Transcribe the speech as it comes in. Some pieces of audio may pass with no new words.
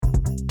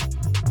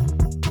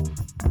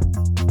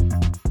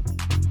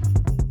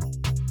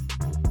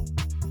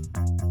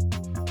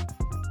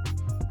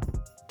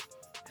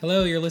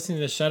Hello, you're listening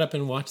to Shut Up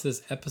and Watch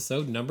This,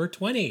 episode number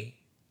 20.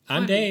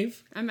 I'm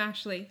Dave. I'm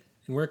Ashley.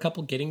 And we're a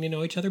couple getting to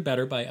know each other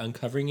better by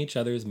uncovering each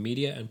other's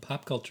media and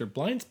pop culture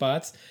blind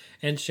spots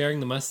and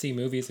sharing the must-see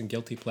movies and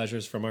guilty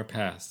pleasures from our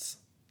pasts.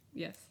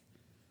 Yes.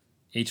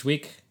 Each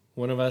week,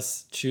 one of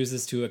us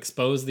chooses to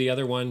expose the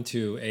other one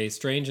to a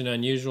strange and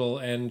unusual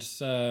and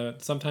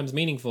sometimes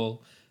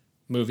meaningful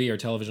movie or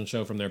television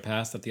show from their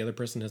past that the other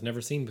person has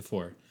never seen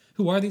before.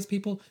 Who are these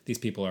people? These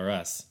people are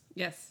us.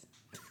 Yes.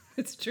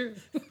 It's true.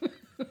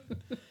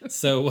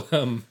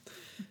 So,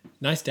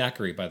 nice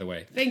daiquiri, by the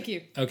way. Thank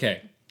you.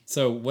 Okay,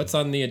 so what's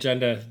on the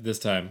agenda this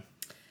time?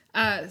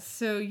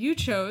 So you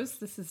chose,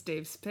 this is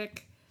Dave's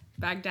pick,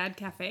 Baghdad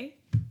Cafe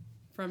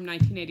from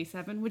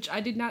 1987, which I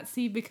did not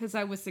see because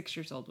I was 6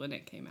 years old when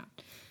it came out.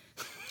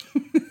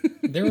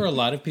 There were a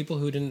lot of people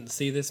who didn't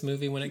see this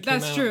movie when it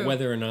came out, true.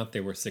 whether or not they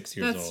were 6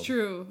 years old. That's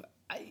true.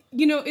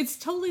 It's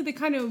totally the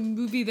kind of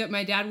movie that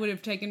my dad would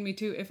have taken me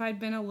to if I'd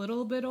been a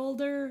little bit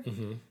older.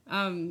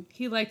 Mm-hmm.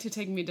 He liked to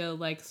take me to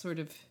sort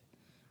of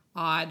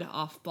odd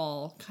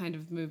off-ball kind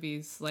of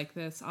movies like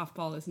this.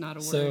 Off-ball is not a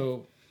word.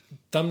 So,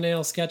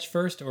 thumbnail sketch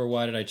first, or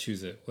why did I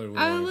choose it? What do we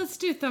want? Let's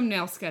do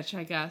thumbnail sketch,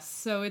 I guess.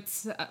 So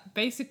it's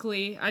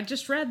basically, I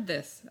just read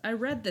this.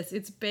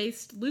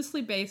 It's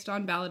loosely based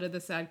on Ballad of the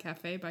Sad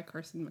Cafe by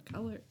Carson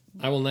McCullers.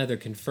 I will neither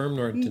confirm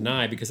nor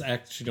deny because I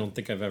actually don't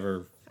think I've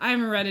ever... I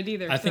haven't read it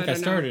either. I think I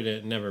started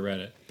it and never read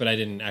it, but I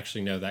didn't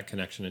actually know that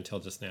connection until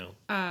just now.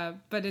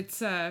 But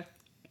it's a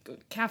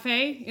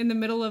cafe in the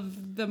middle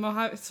of the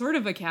Mojave, sort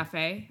of a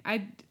cafe.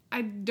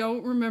 I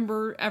don't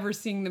remember ever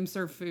seeing them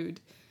serve food.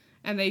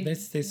 And they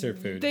serve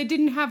food. They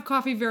didn't have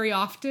coffee very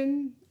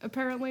often,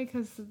 apparently,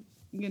 because,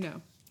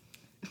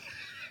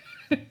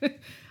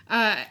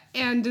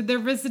 and they're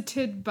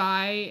visited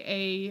by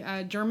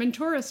a German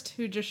tourist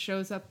who just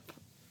shows up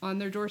on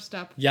their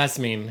doorstep.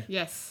 Yasmin.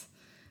 Yes.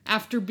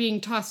 After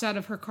being tossed out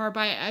of her car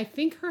by, I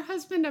think, her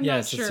husband. I'm not sure.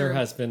 Yes, it's her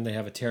husband. They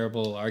have a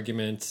terrible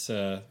argument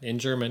in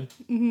German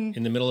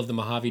in the middle of the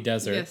Mojave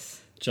Desert.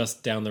 Yes.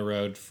 Just down the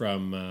road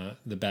from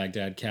the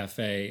Baghdad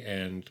Cafe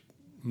and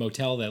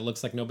motel that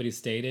looks like nobody's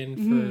stayed in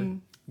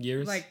for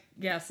years.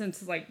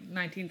 Since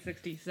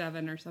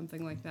 1967 or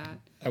something like that.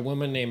 A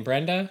woman named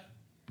Brenda,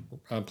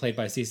 played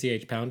by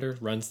CCH Pounder,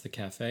 runs the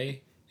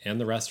cafe and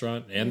the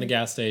restaurant and the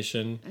gas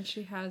station. And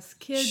she has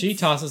kids. She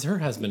tosses her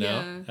husband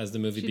out as the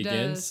movie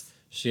begins. Does.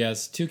 She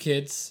has two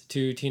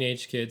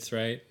teenage kids,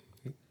 right?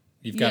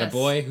 You've got a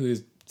boy who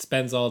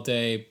spends all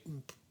day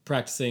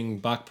practicing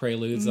Bach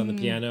preludes on the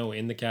piano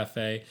in the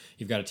cafe.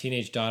 You've got a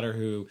teenage daughter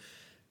who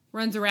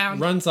runs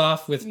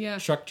off with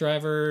truck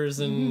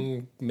drivers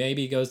and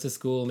maybe goes to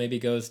school, maybe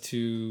goes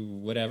to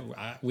whatever.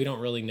 We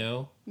don't really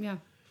know. Yeah.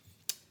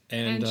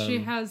 And she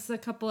has a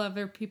couple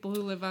other people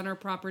who live on her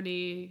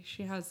property.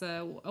 She has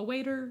a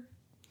waiter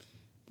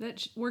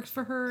that works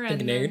for her.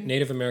 And a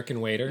Native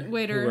American waiter who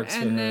works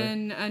for her. And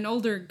then an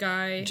older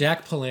guy.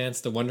 Jack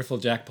Palance, the wonderful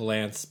Jack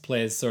Palance,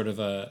 plays sort of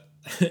a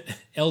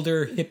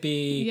elder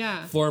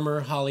hippie,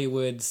 former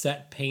Hollywood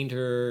set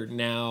painter,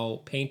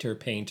 now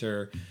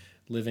painter,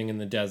 living in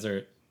the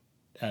desert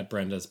at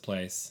Brenda's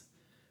place.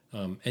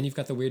 And you've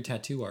got the weird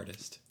tattoo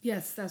artist.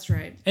 Yes, that's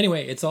right.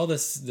 Anyway, it's all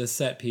this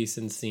set piece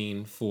and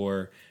scene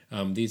for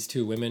these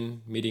two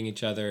women meeting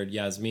each other.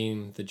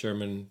 Yasmin, the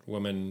German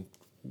woman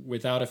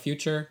without a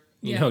future,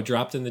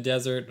 dropped in the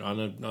desert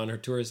on her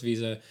tourist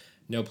visa,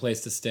 no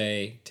place to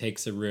stay,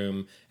 takes a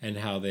room, and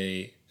how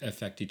they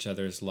affect each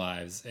other's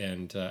lives,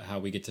 and how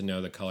we get to know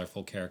the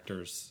colorful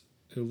characters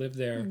who live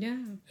there,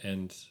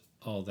 and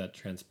all that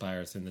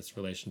transpires in this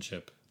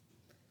relationship.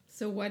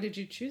 So why did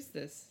you choose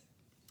this?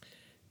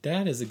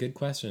 That is a good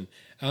question.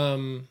 A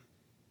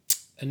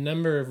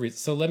number of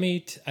reasons. So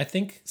I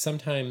think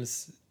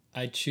sometimes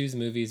I choose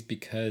movies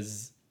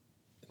because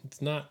it's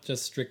not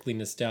just strictly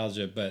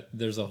nostalgia, but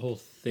there's a whole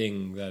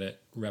thing that it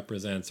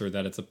represents or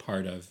that it's a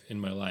part of in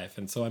my life.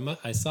 And so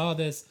I saw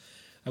this.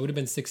 I would have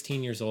been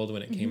 16 years old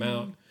when it came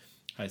out.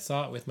 I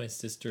saw it with my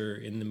sister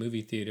in the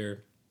movie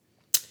theater.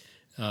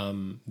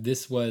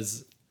 This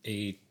was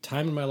a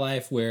time in my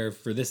life where,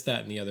 for this,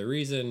 that, and the other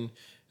reason,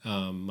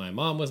 my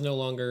mom was no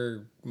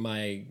longer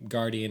my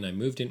guardian. I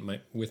moved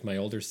in with my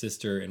older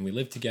sister, and we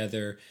lived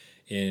together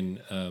in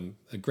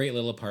a great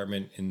little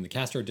apartment in the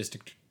Castro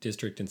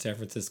district in San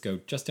Francisco,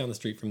 just down the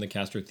street from the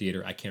Castro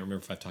Theater. I can't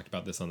remember if I've talked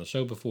about this on the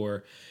show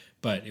before,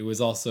 but it was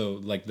also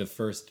the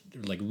first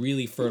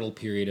really fertile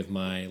period of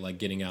my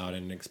getting out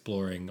and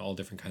exploring all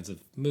different kinds of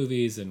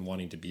movies and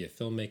wanting to be a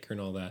filmmaker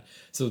and all that.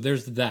 So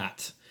there's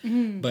that.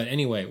 But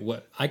anyway,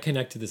 what I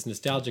connect to this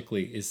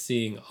nostalgically is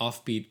seeing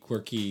offbeat,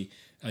 quirky,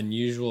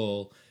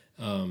 unusual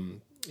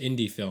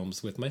indie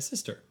films with my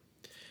sister.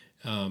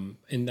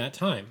 In that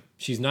time,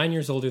 she's 9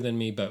 years older than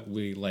me, but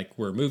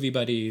we're movie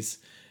buddies,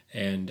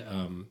 and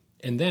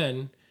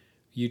then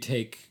you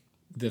take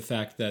the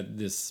fact that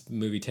this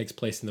movie takes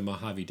place in the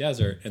Mojave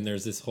Desert, and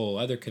there's this whole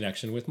other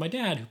connection with my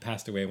dad, who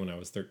passed away when I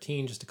was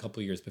 13, just a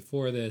couple years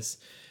before this,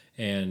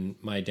 and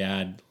my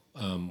dad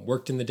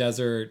worked in the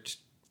desert,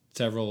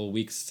 several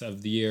weeks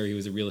of the year. He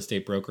was a real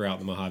estate broker out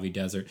in the Mojave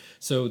Desert.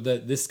 So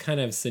this kind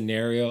of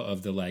scenario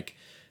of the like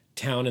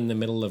town in the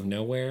middle of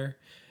nowhere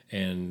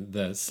and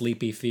the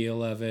sleepy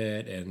feel of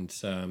it, and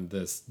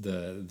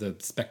the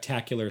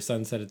spectacular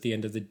sunset at the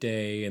end of the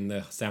day, and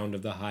the sound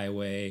of the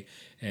highway,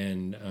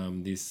 and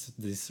these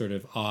sort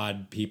of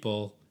odd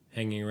people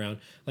hanging around.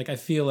 Like, I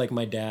feel like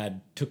my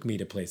dad took me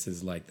to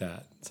places like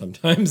that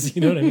sometimes,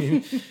 you know what I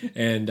mean?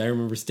 And I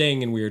remember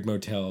staying in weird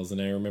motels,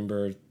 and I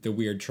remember the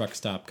weird truck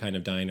stop kind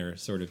of diner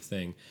sort of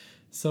thing.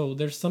 So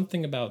there's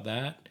something about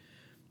that.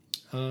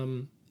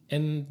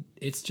 And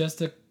it's just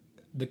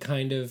the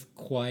kind of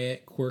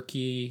quiet,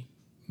 quirky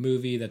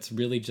movie that's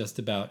really just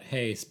about,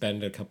 hey,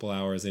 spend a couple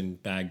hours in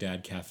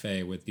Baghdad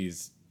Cafe with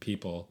these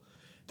people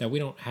that we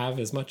don't have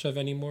as much of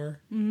anymore.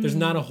 Mm-hmm. There's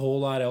not a whole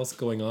lot else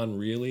going on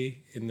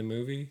really in the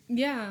movie.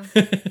 Yeah.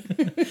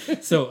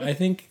 So I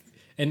think,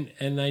 and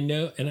I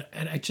know, and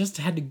I just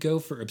had to go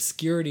for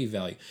obscurity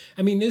value.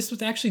 I mean,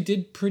 this actually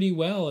did pretty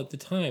well at the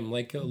time.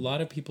 Like, a lot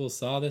of people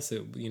saw this.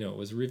 It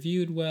was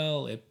reviewed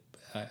well. It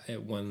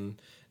won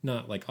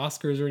not like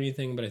Oscars or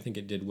anything, but I think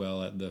it did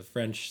well at the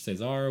French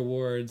César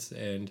Awards,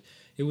 and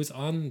it was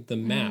on the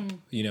map,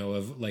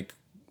 of like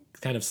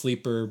kind of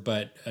sleeper,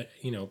 but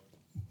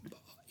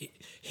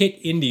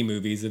hit indie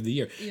movies of the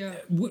year. Yeah.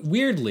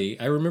 Weirdly,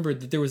 I remember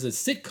that there was a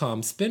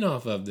sitcom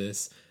spin-off of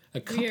this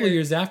a couple of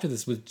years after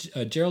this with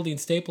Geraldine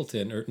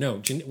Stapleton, or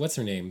no, what's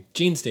her name?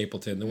 Jean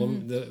Stapleton, the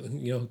woman,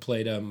 who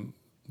played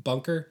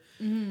Bunker.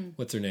 Mm-hmm.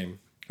 What's her name?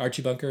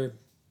 Archie Bunker,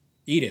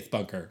 Edith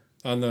Bunker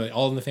on the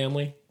All in the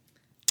Family.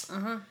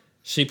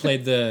 She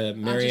played the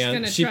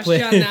Marianne. She played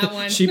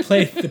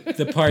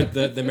the part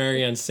the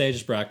Marianne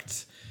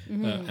Sagebrucht.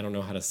 I don't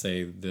know how to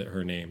say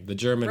her name. The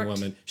German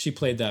woman. She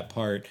played that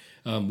part.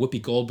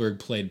 Whoopi Goldberg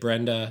played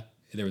Brenda.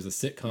 There was a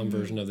sitcom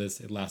version of this.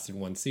 It lasted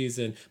one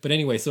season. But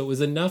anyway, so it was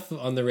enough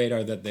on the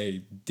radar that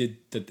they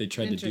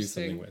tried to do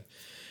something with.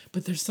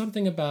 But there's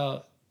something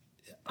about,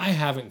 I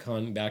haven't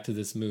gone back to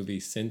this movie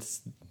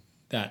since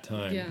that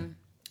time. Yeah.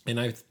 And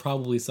I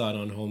probably saw it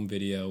on home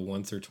video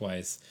once or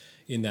twice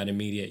in that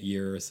immediate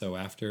year or so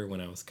after,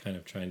 when I was kind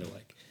of trying to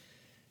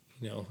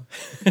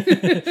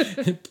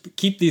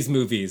keep these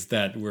movies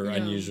that were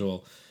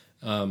unusual.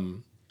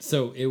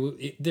 So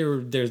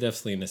there's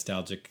definitely a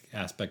nostalgic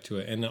aspect to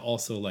it. And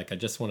also, like, I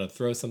just want to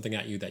throw something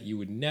at you that you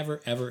would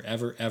never, ever,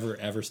 ever, ever,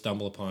 ever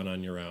stumble upon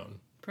on your own.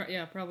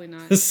 Probably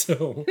not.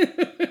 So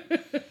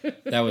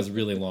that was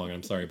really long.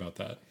 I'm sorry about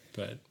that.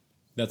 But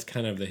that's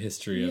kind of the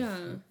history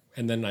of...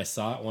 And then I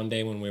saw it one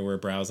day when we were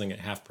browsing at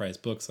Half Price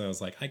Books, and I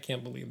was like, I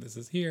can't believe this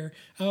is here.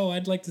 Oh,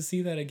 I'd like to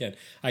see that again.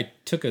 I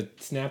took a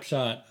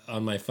snapshot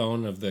on my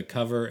phone of the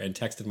cover and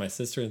texted my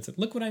sister and said,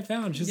 look what I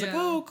found. She's like,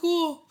 oh,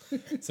 cool.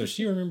 So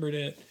she remembered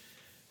it.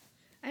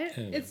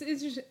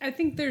 It's just, I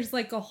think there's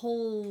like a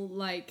whole,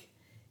 like,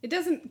 it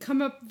doesn't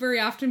come up very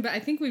often, but I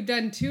think we've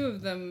done two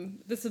of them.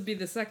 This would be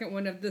the second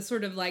one of this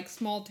sort of like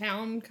small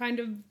town kind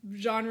of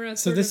genre.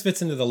 So this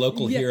fits into the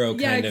local hero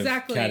kind of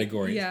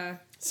category. Yeah.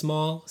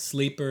 Small,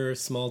 sleeper,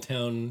 small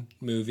town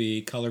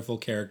movie, colorful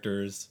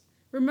characters.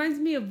 Reminds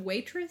me of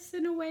Waitress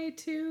in a way,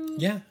 too.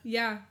 Yeah.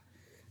 Yeah.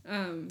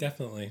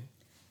 Definitely.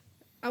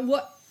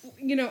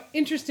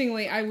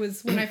 Interestingly,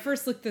 when I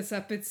first looked this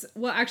up,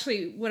 what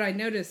I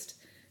noticed,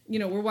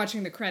 we're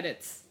watching the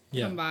credits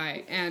come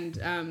by,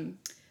 and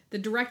the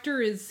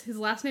director his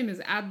last name is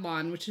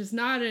Adlon, which is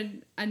not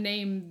a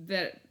name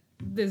that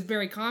is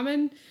very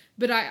common.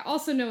 But I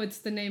also know it's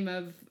the name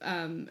of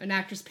an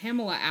actress,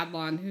 Pamela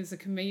Adlon, who's a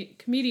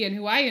comedian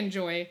who I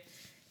enjoy.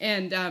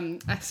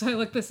 And so I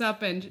looked this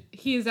up, and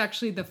he is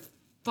actually the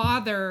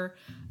father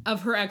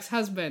of her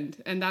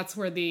ex-husband, and that's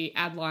where the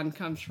Adlon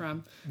comes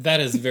from. That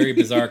is very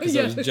bizarre, because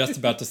I was just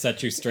about to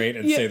set you straight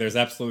and say there's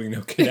absolutely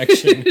no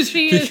connection.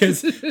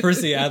 Because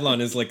Percy Adlon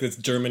is like this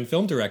German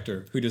film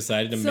director who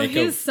decided to make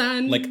his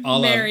son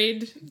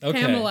married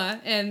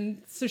Pamela,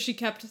 and so she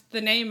kept the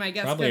name, I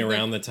guess. Probably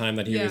around the time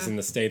that he was in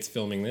the States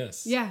filming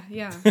this. Yeah.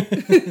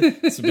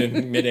 It's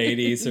been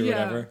mid-'80s or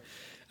whatever.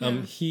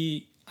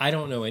 I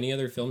don't know any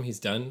other film he's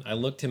done. I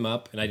looked him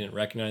up, and I didn't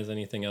recognize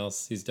anything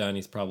else he's done.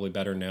 He's probably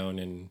better known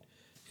in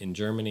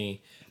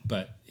Germany,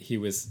 but he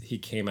was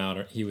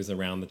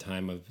around the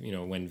time of,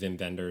 when Wim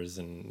Wenders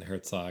and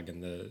Herzog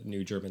and the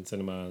new German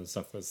cinema and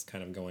stuff was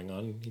kind of going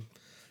on. He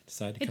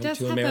decided to come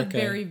to America. It does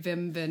have a very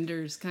Wim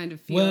Wenders kind of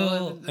feel.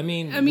 Well, I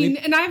mean,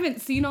 and I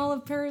haven't seen all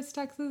of Paris,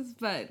 Texas,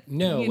 but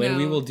no, and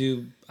we will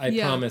do. I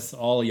promise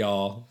all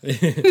y'all that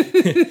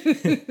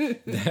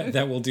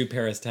we'll do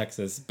Paris,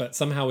 Texas. But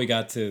somehow we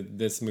got to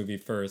this movie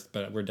first.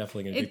 But we're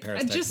definitely going to do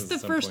Paris, Texas. Just the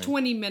first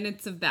 20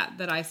 minutes of that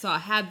I saw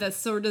had the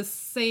sort of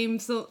same.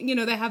 So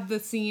they have the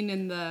scene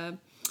in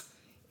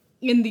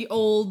the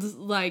old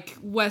like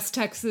West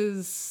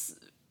Texas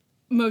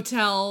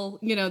motel,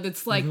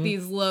 that's like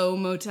these low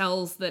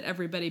motels that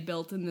everybody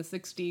built in the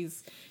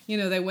 60s.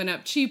 They went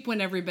up cheap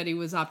when everybody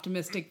was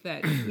optimistic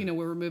that, we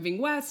were moving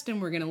west and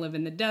we're going to live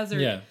in the desert.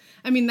 Yeah.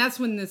 I mean, that's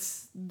when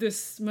this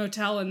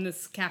motel and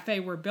this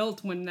cafe were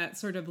built, when that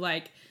sort of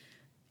like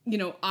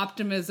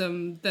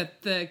optimism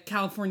that the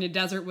California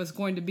desert was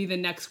going to be the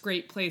next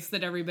great place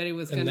that everybody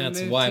was going to move to.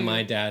 And that's why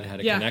my dad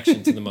had a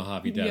connection to the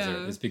Mojave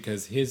Desert, is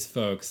because his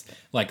folks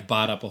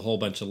bought up a whole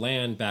bunch of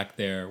land back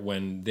there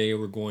when they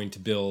were going to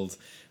build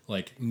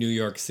New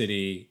York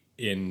City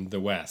in the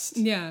West.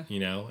 Yeah.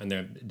 And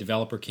the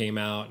developer came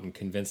out and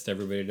convinced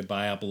everybody to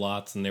buy up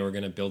lots, and they were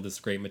going to build this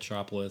great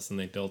metropolis, and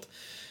they built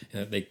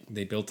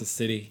a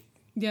city.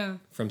 Yeah.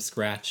 From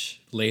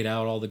scratch, laid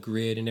out all the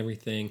grid and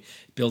everything,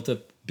 built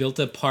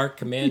a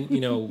park, man,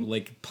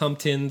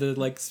 pumped in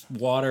the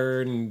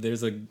water, and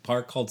there's a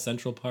park called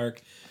Central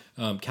Park.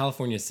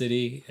 California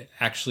City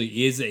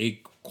actually is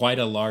quite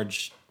a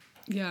large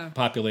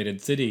populated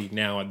city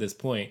now at this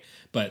point,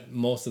 but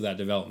most of that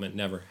development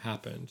never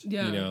happened.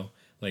 Yeah.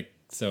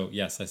 So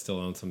yes, I still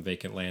own some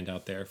vacant land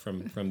out there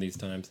from these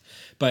times,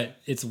 but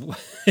it's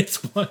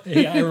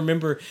I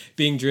remember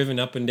being driven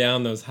up and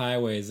down those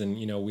highways, and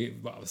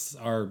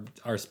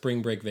our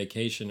spring break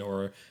vacation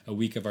or a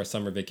week of our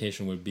summer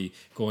vacation would be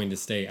going to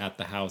stay at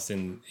the house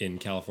in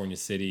California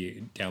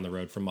City down the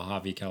road from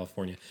Mojave,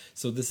 California.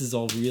 So this is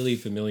all really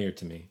familiar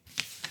to me,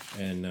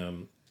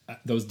 and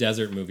those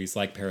desert movies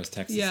like Paris,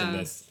 Texas, and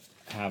this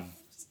have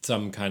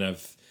some kind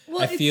of.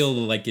 Well, I feel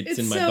like it's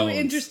in my bones. It's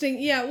so interesting.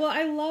 Yeah, well,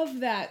 I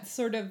love that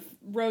sort of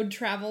road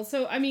travel.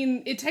 So, I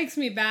mean, it takes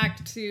me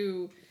back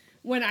to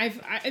when I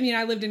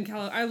lived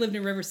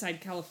in Riverside,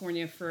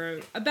 California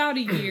for about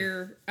a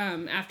year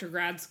after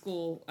grad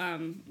school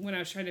when I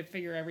was trying to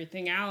figure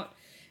everything out.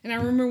 And I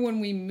remember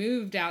when we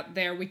moved out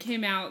there, we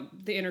came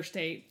out the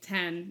Interstate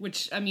 10,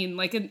 which,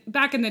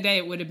 back in the day,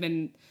 it would have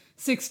been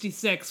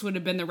 66 would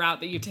have been the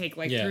route that you take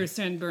through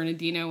San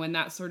Bernardino and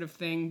that sort of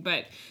thing.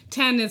 But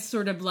 10 is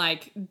sort of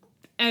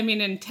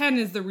and 10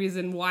 is the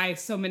reason why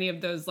so many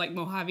of those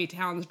Mojave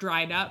towns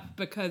dried up,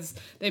 because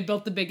they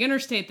built the big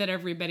interstate that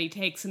everybody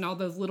takes, and all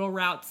those little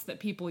routes that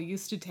people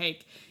used to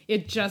take,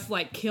 it just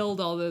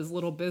killed all those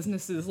little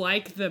businesses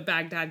like the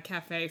Baghdad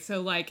Cafe.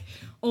 So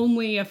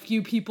only a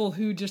few people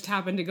who just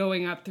happened to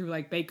going up through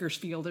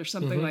Bakersfield or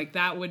something like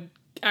that would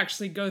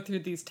actually go through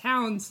these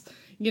towns,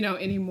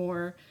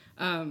 anymore.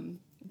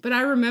 But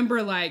I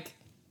remember we were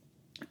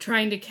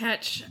trying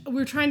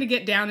to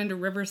get down into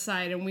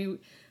Riverside, and we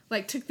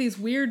took these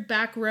weird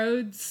back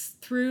roads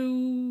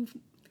through,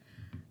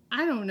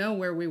 I don't know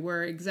where we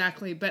were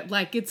exactly, but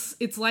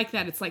it's like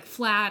that. It's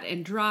flat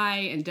and dry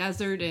and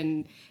desert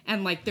and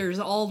there's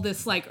all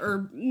this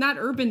not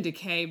urban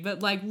decay,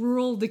 but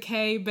rural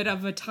decay, but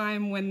of a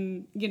time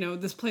when,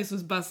 this place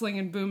was bustling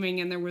and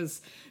booming and there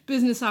was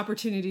business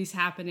opportunities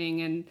happening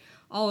and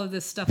all of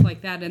this stuff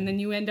like that. And then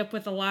you end up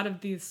with a lot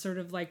of these sort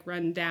of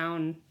run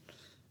down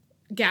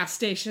gas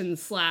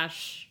stations /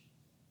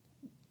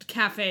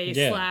 cafe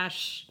 /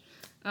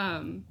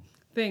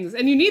 things,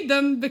 and you need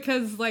them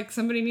because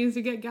somebody needs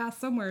to get gas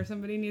somewhere,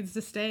 somebody needs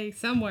to stay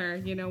somewhere,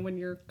 when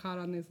you're caught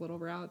on these little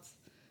routes.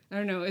 I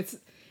don't know, it's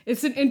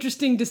an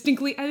interesting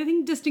distinctly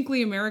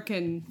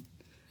American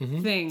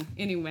thing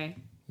anyway.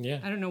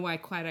 I don't know why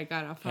quite I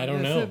got off on I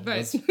don't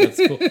this, know but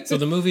that's cool. So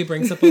the movie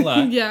brings up a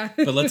lot.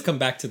 But let's come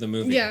back to the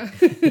movie.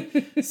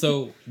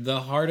 So the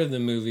heart of the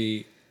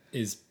movie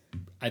is,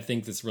 I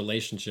think, this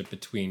relationship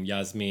between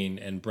Yasmin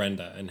and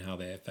Brenda and how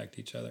they affect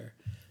each other.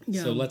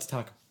 So let's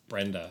talk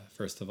Brenda,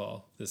 first of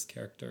all, this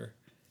character.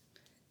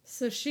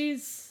 So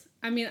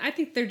I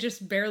think they're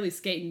just barely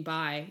skating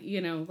by, Do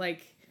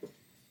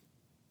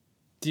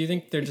you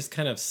think they're just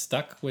kind of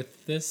stuck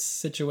with this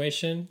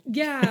situation?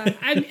 Yeah.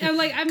 I'm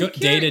curious,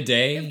 day to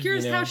day. I'm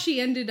curious how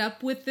she ended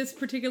up with this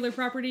particular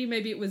property.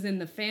 Maybe it was in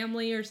the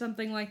family or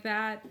something like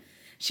that.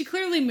 She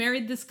clearly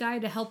married this guy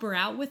to help her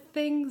out with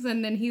things,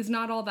 and then he's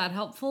not all that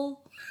helpful.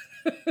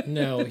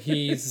 No,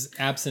 he's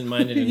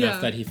absent-minded enough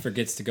that he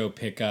forgets to go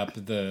pick up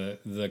the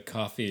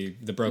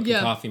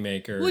broken coffee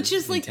maker, which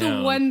is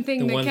the one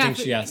thing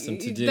she asked him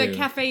to do. That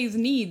cafes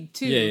need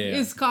too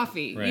is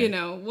coffee.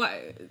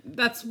 Right.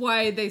 That's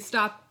why they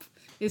stop,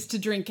 is to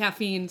drink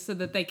caffeine so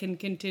that they can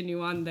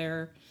continue on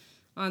their.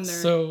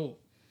 So,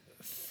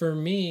 for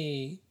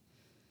me,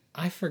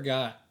 I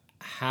forgot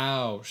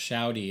how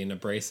shouty and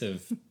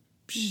abrasive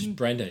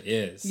Brenda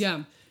is.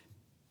 Yeah.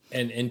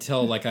 And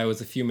until I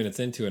was a few minutes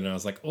into it, and I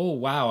was like, oh,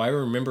 wow, I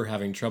remember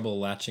having trouble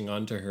latching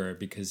onto her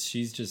because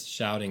she's just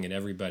shouting at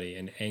everybody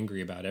and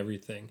angry about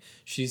everything.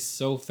 She's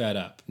so fed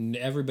up.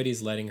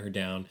 Everybody's letting her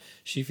down.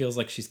 She feels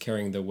like she's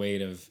carrying the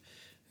weight of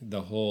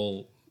the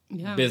whole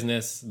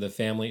business, the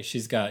family.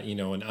 She's got,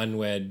 an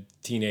unwed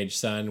teenage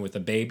son with a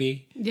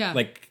baby. Yeah.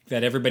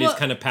 That everybody's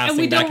kind of passing and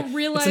we back. Don't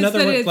realize it's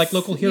another that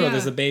Local Hero.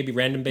 There's a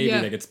random baby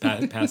that gets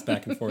passed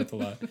back and forth a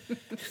lot.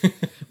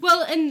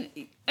 Well, and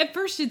at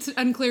first it's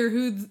unclear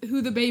who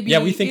the baby is.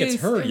 Yeah, we think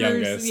it's her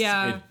youngest.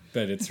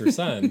 But it's her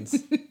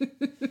son's.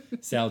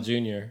 Sal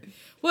Jr.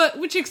 Well,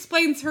 which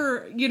explains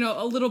her,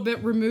 a little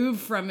bit removed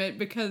from it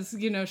because,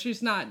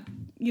 she's not,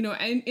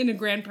 in a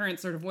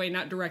grandparent sort of way,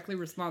 not directly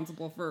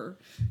responsible for,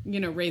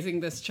 raising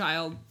this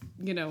child,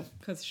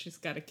 because she's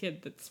got a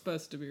kid that's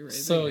supposed to be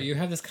raising So her. you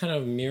have this kind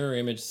of mirror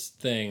image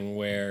thing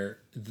where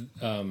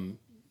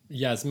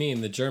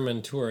Yasmin, the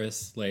German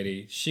tourist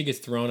lady, she gets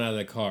thrown out of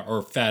the car,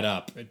 or fed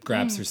up, it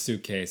grabs her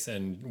suitcase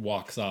and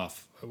walks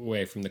off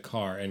away from the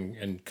car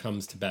and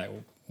comes to back,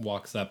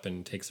 walks up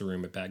and takes a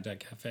room at Baghdad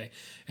Cafe.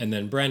 And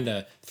then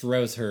Brenda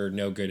throws her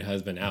no good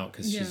husband out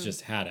because she's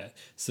just had it.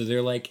 So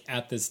they're like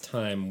at this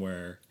time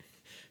where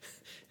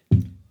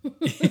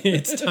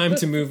it's time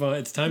to move on.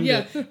 It's time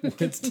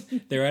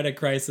they're at a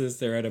crisis.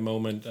 They're at a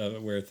moment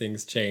where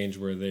things change,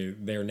 where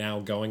they're now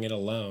going it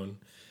alone,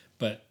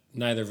 but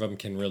neither of them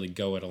can really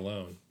go it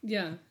alone.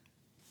 Yeah.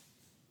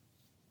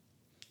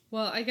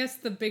 Well, I guess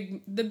the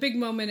big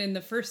moment in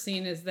the first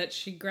scene is that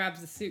she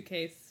grabs a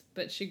suitcase,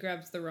 but she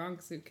grabs the wrong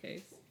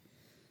suitcase.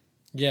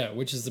 Yeah,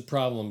 which is the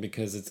problem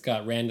because it's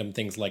got random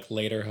things like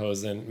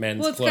lederhosen,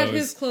 men's clothes. Well, it's got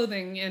his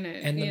clothing in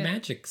it. And the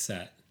magic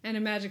set. And a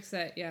magic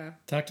set, yeah.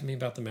 Talk to me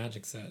about the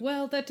magic set.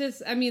 Well, that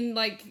does, I mean,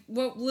 like,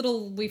 what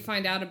little we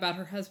find out about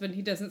her husband,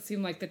 he doesn't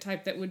seem like the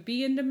type that would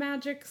be into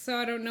magic, so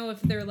I don't know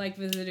if they're, like,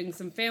 visiting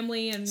some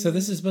family and... So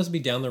this is supposed to be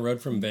down the road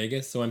from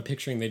Vegas, so I'm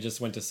picturing they just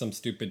went to some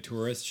stupid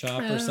tourist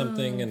shop or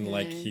something, and,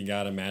 like, he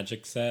got a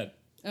magic set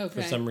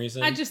for some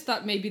reason. I just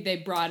thought maybe they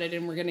brought it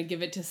and were going to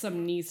give it to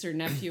some niece or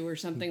nephew or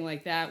something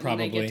like that when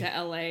they get to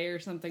L.A. or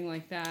something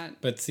like that.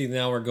 But see,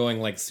 now we're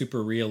going, like,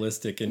 super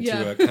realistic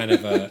into a kind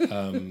of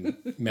a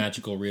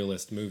magical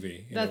realist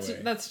movie.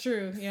 That's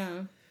true,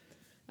 yeah.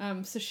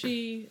 So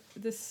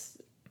this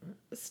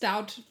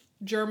stout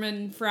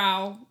German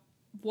Frau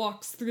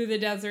walks through the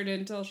desert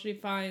until she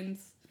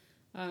finds...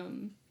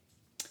 and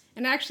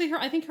actually,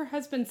 I think her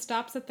husband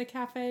stops at the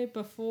cafe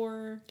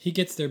before... He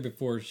gets there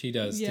before she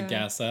does to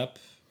gas up.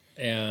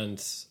 And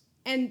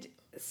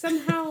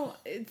somehow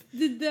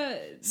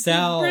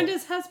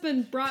Brenda's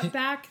husband brought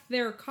back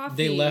their coffee.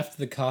 They left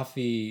their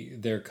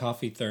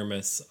coffee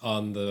thermos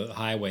on the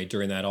highway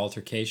during that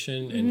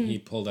altercation, and he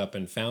pulled up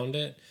and found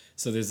it.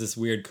 So there's this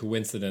weird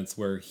coincidence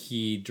where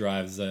he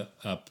drives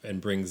up and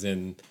brings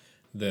in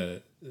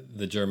the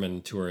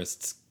German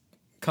tourists'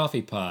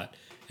 coffee pot,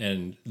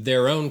 and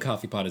their own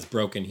coffee pot is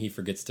broken. He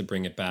forgets to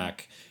bring it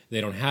back.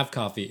 They don't have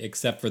coffee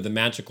except for the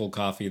magical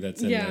coffee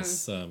that's in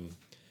this...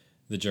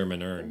 the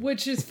German urn.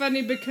 Which is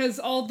funny because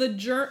all the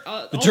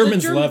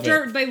Germans love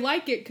it. They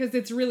like it because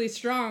it's really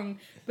strong.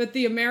 But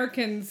the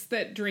Americans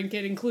that drink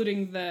it,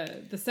 including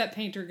the set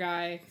painter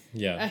guy,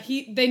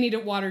 they need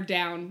it watered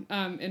down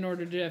in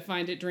order to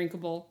find it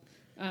drinkable.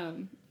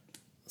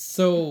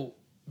 So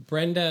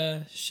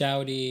Brenda,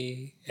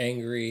 shouty,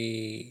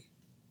 angry,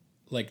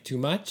 like too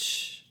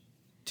much,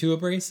 too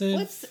abrasive.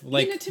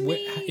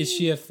 Is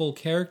she a full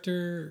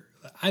character?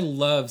 I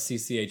love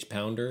CCH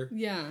Pounder.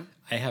 Yeah.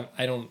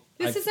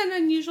 This is an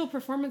unusual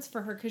performance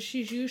for her because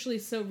she's usually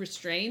so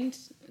restrained.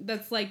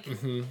 That's like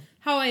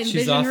how I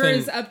envision her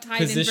as uptight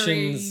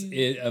positions and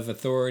very... of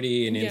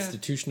authority in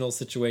institutional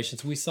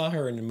situations. We saw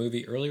her in a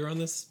movie earlier on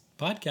this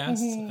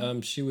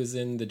podcast. She was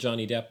in the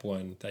Johnny Depp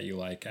one that you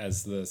like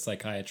as the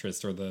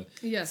psychiatrist or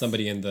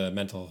somebody in the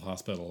mental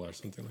hospital or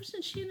something.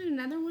 Wasn't she in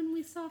another one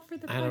we saw for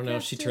the podcast? I don't know.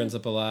 She turns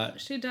up a lot.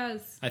 She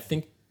does. I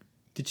think...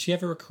 Did she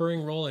have a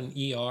recurring role in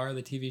ER,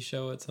 the TV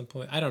show, at some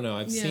point? I don't know.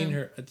 I've seen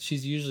her.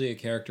 She's usually a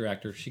character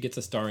actor. She gets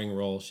a starring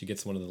role. She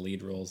gets one of the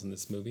lead roles in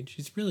this movie.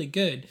 She's really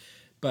good,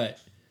 but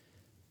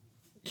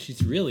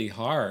she's really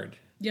hard.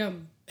 Yeah.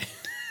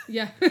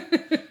 Yeah.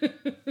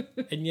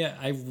 And yet,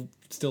 I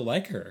still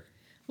like her.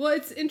 Well,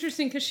 it's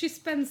interesting because she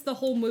spends the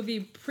whole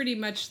movie pretty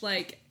much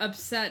like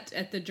upset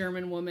at the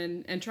German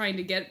woman and trying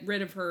to get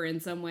rid of her in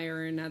some way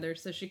or another.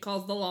 So she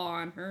calls the law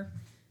on her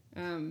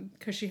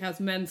because she has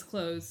men's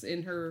clothes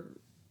in her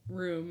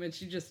room and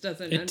she just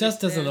doesn't It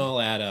just doesn't all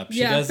add up.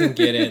 She doesn't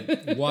get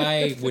it.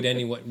 Why would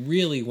anyone...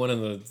 Really, one of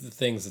the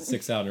things that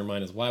sticks out in her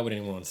mind is why would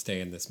anyone want to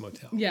stay in this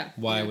motel? Yeah.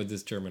 Why would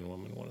this German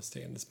woman want to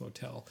stay in this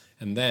motel?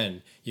 And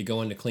then you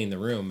go in to clean the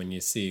room and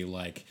you see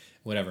like...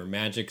 whatever,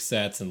 magic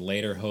sets and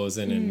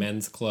lederhosen and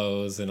men's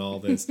clothes and all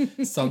this.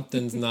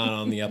 Something's not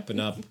on the up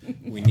and up.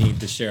 We need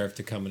the sheriff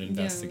to come and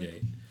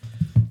investigate.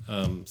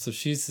 So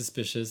she's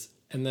suspicious.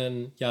 And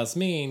then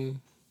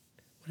Yasmin,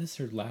 what is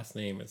her last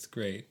name? It's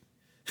great.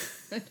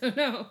 I don't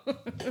know.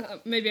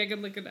 Maybe I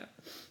could look it up.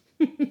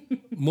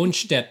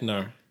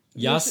 Munstettner.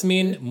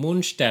 Yasmin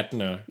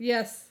Munstettner.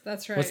 Yes,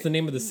 that's right. What's the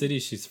name of the city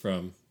she's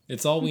from?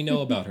 It's all we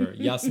know about her.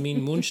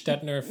 Yasmin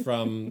Munstettner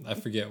from, I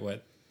forget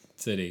what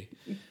city.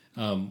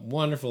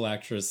 Wonderful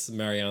actress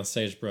Marianne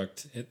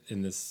Stagebrucht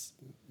in this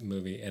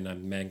movie, and I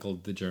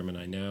mangled the German,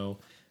 I know.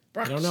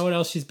 I don't know what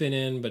else she's been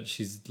in, but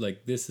she's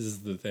like, this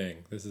is the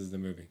thing. This is the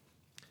movie.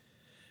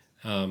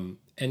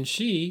 And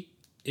she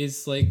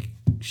is like,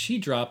 she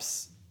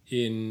drops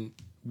in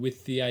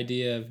with the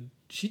idea of,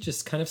 she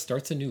just kind of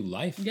starts a new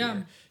life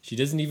here. She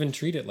doesn't even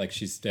treat it like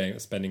she's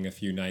spending a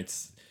few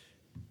nights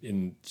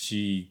in,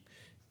 she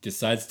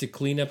decides to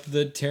clean up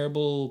the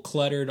terrible,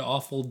 cluttered,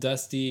 awful,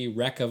 dusty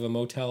wreck of a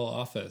motel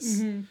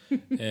office.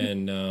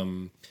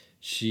 And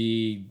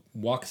she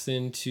walks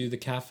into the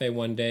cafe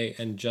one day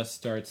and just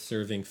starts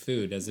serving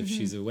food as if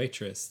she's a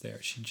waitress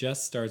there. She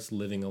just starts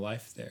living a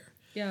life there.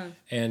 Yeah.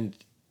 And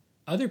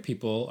other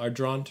people are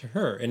drawn to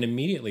her and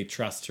immediately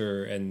trust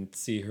her and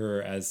see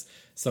her as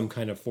some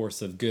kind of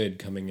force of good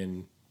coming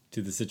in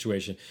to the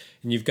situation.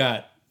 And you've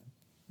got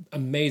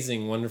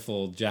amazing,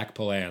 wonderful Jack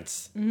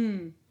Palance.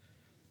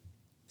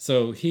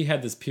 So he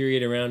had this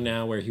period around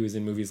now where he was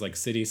in movies like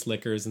City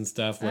Slickers and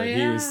stuff, where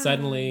he was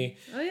suddenly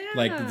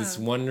like this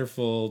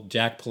wonderful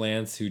Jack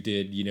Palance who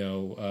did,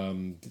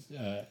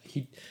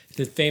 he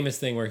the famous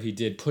thing where he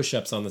did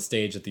push-ups on the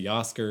stage at the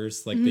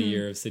Oscars, like the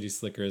year of City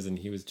Slickers, and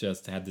he was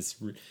just had this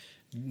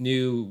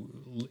new.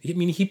 I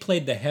mean, he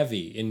played the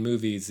heavy in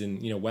movies and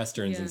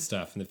westerns and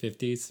stuff in the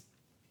 50s.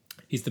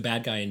 He's the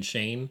bad guy in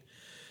Shane.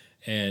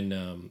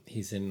 And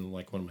he's in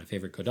like one of my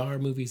favorite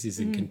Godard movies. He's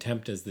in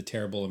Contempt as the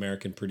terrible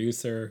American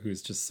producer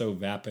who's just so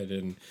vapid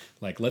and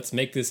like, let's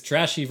make this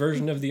trashy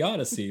version of the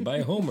Odyssey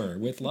by Homer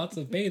with lots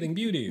of bathing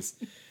beauties.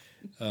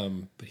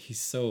 But he's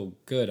so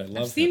good. I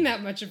love I've seen him.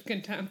 that much of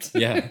Contempt.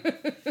 Yeah.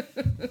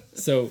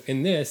 So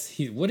in this,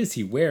 what is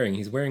he wearing?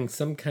 He's wearing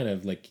some kind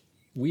of like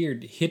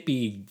weird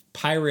hippie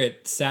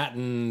pirate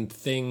satin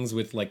things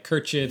with like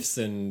kerchiefs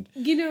and...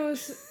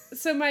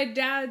 So my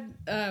dad...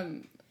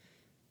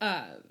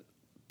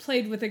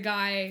 played with a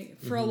guy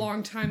for a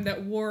long time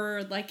that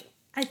wore like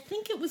I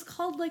think it was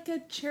called like a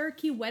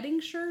Cherokee wedding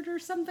shirt or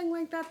something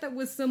like that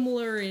was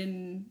similar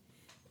in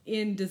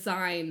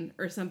design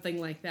or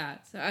something like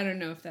that. So I don't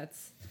know if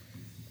that's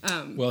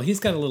well, he's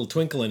got a little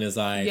twinkle in his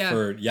eye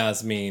for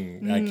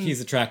Yasmin. Like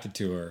he's attracted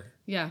to her.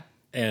 Yeah.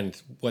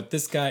 And what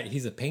this guy,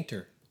 he's a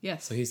painter.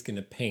 Yes. So he's going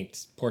to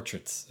paint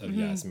portraits of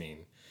Yasmin.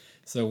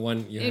 So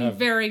in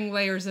varying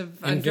layers of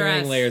undress. In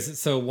varying layers.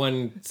 So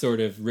one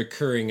sort of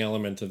recurring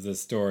element of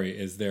this story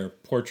is their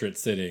portrait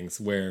sittings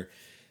where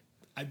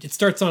it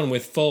starts on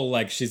with full,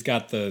 like she's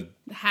got the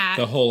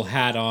whole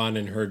hat on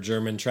and her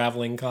German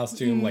traveling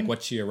costume, like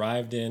what she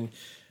arrived in.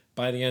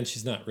 By the end,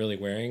 she's not really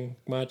wearing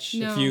much.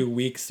 No. A few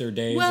weeks or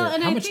days. Well, or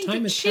and how I much think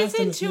time has she's passed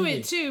in this into movie?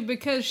 it too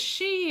because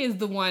she is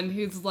the one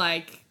who's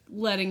like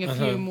letting a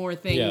few more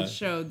things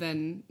show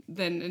than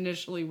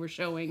initially were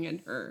showing in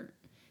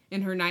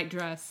her night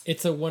dress.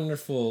 It's a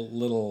wonderful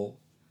little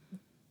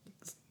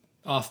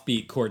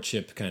offbeat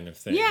courtship kind of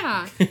thing.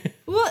 Yeah.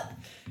 Well,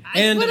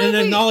 and an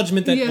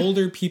acknowledgement that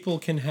older people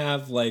can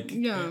have like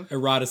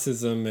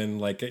eroticism and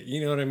like,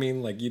 you know what I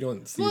mean? Like you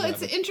don't see Well, that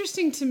it's much.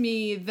 interesting to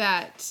me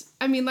that,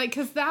 I mean, like,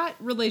 because that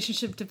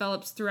relationship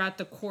develops throughout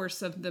the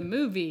course of the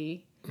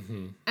movie.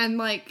 And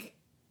like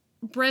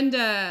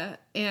Brenda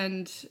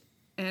and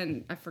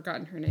I've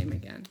forgotten her name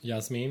again.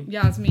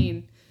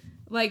 Yasmin.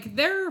 Like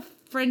their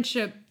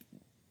friendship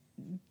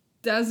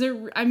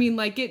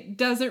it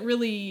doesn't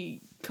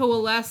really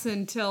coalesce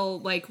until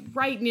like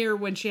right near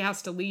when she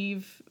has to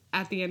leave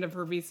at the end of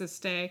her visa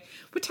stay.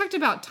 We talked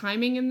about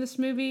timing in this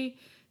movie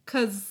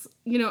because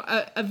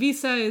a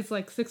visa is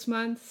like 6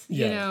 months.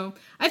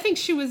 I think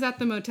she was at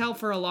the motel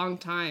for a long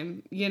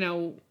time.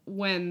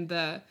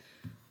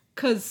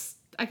 Because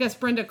I guess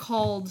Brenda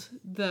called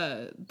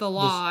the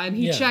law and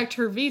he checked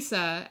her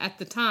visa at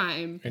the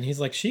time. And he's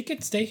like, she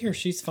could stay here.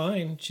 She's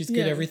fine. She's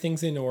good.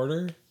 Everything's in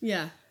order.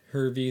 Yeah.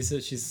 Her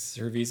visa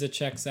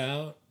checks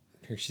out.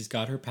 She's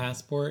got her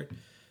passport.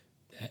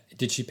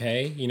 Did she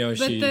pay? But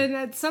then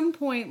at some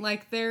point,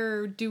 like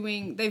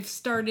they've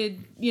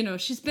started.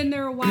 She's been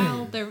there a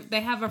while.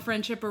 They have a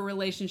friendship or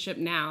relationship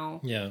now.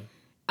 Yeah.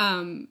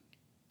 And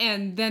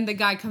then the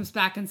guy comes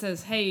back and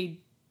says, "Hey,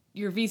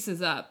 your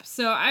visa's up."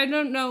 So I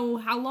don't know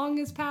how long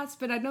has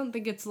passed, but I don't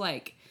think it's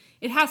like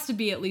it has to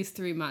be at least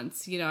 3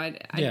 months.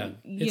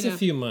 It's a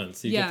few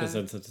months. You get the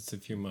sense that it's a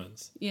few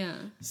months. Yeah.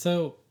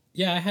 So.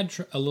 Yeah, I had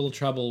a little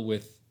trouble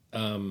with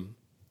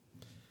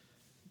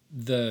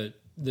the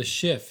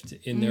shift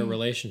in their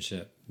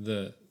relationship.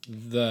 The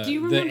Do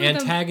you remember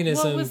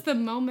antagonism. What was the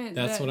moment?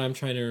 That's what I'm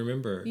trying to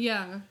remember.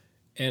 Yeah.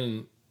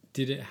 And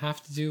did it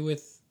have to do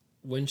with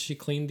when she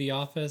cleaned the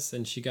office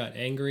and she got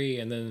angry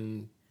and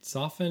then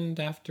softened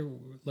after,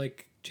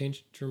 like,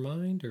 changed her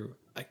mind? Or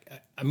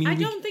I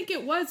don't think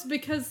it was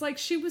because like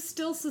she was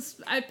still.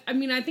 I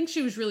think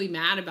she was really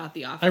mad about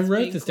the office. I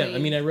wrote this down. I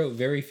mean, I wrote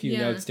very few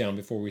notes down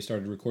before we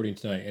started recording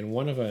tonight, and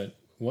what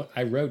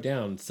I wrote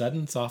down: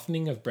 sudden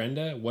softening of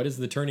Brenda. What is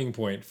the turning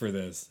point for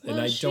this? Well,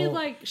 and I don't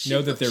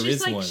know that there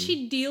is one.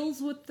 She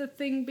deals with the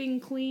thing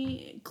being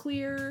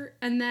clear,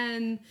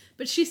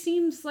 but she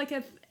seems like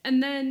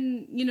and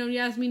then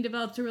Yasmin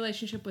develops a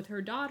relationship with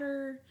her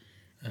daughter.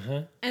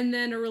 And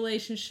then a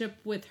relationship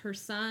with her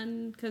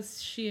son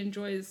because she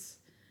enjoys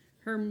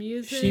her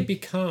music. She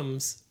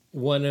becomes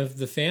one of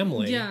the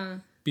family. Yeah.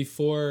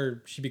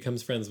 Before she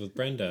becomes friends with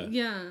Brenda.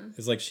 Yeah.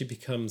 It's like she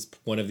becomes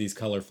one of these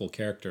colorful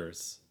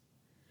characters.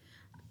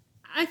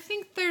 I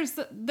think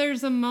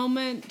there's a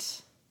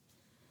moment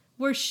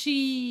where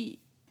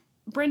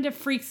Brenda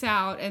freaks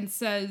out and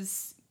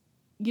says,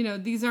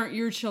 these aren't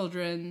your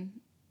children.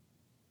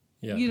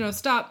 Yeah.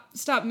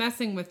 Stop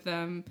messing with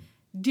them.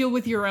 Deal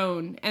with your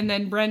own. And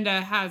then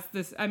Brenda has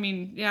this,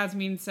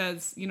 Yasmin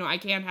says, I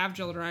can't have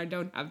children. I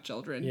don't have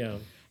children. Yeah.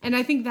 And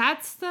I think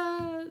that's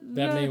that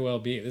may well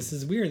be. This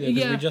is weird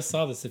because we just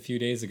saw this a few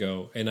days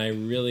ago and I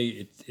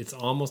really, it's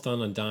almost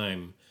on a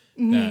dime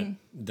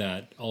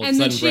that all of a and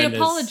then sudden she Brenda's,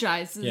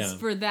 apologizes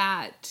for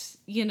that,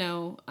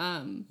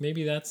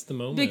 maybe that's the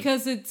moment,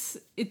 because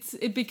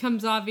it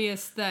becomes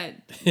obvious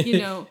that,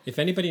 if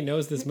anybody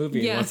knows this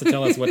movie and wants to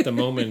tell us what the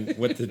moment,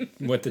 what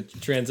the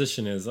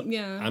transition is,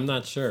 I'm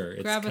not sure.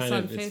 It's grab us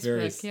on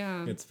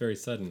Facebook. It's very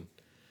sudden.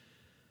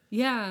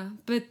 Yeah,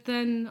 but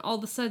then all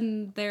of a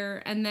sudden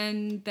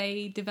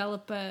they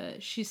develop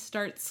she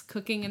starts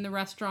cooking in the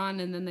restaurant,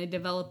 and then they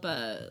develop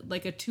a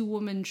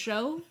 2-woman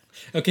show.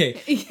 Okay,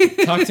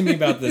 talk to me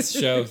about this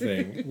show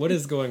thing. What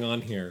is going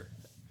on here?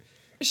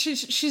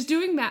 She's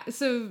doing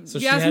so she Yasmin's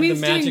had the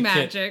doing magic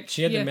magic. Kit.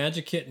 She had the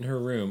magic kit in her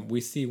room.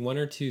 We see 1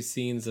 or 2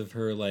 scenes of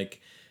her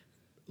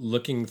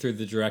looking through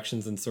the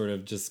directions and sort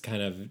of just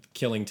kind of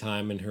killing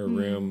time in her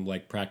room,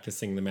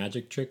 practicing the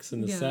magic tricks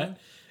in the set.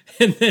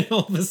 And then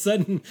all of a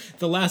sudden,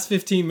 the last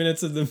 15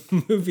 minutes of the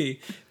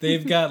movie,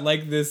 they've got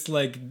this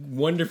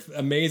wonderful,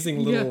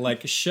 amazing little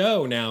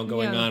show now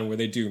going on where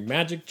they do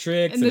magic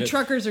tricks. And the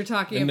truckers are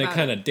talking about it. And they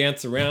kind of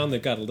dance around.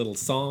 They've got a little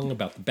song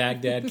about the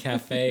Baghdad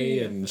Cafe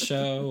and the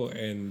show,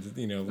 and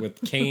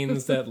with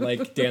canes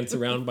that dance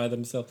around by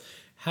themselves.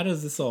 How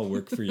does this all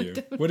work for you?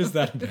 What is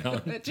that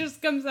about? It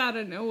just comes out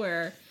of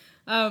nowhere.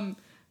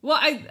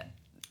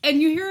 And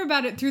you hear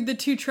about it through the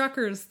 2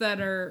 truckers that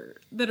are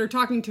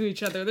talking to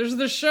each other. There's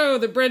the show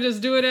that Brenda's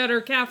doing at her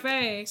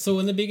cafe. So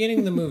in the beginning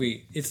of the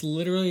movie, it's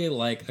literally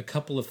a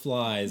couple of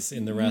flies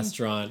in the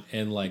restaurant,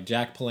 and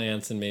Jack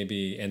Palance and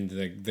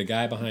the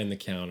guy behind the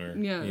counter.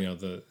 Yeah.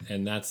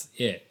 And that's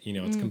it.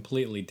 It's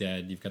completely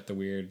dead. You've got the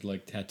weird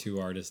tattoo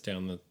artist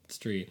down the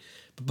street.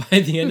 But by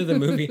the end of the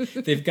movie,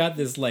 they've got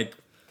this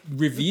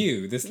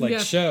review, this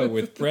show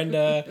with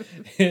Brenda,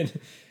 and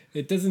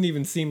it doesn't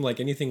even seem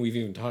like anything we've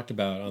even talked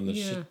about on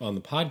the on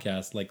the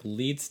podcast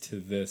leads to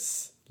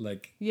this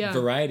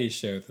variety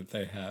show that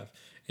they have,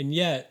 and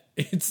yet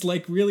it's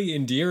really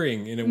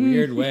endearing in a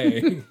weird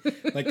way.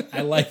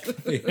 I like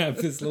that they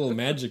have this little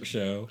magic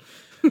show.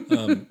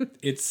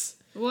 It's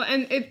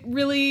and it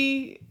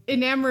really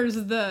enamors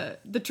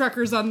the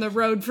truckers on the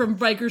road from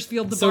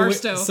Bikersfield to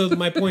Barstow. So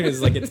my point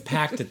is it's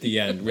packed at the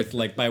end with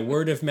by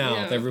word of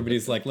mouth.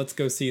 Everybody's let's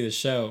go see the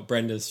show,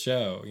 Brenda's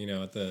show,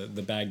 at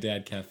the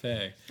Baghdad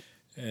Cafe.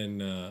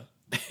 And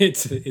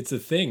it's a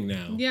thing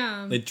now.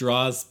 Yeah. It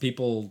draws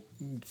people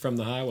from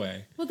the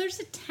highway. Well,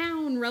 there's a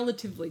town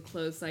relatively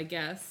close, I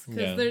guess.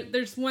 Because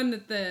there's one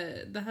that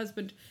the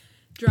husband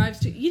drives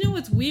to. You know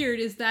what's weird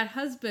is that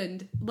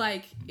husband,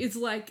 is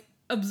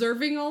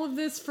observing all of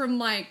this from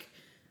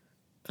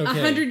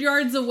 100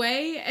 yards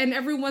away. And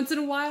every once in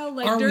a while,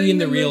 are during we in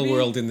the movie, real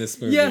world in this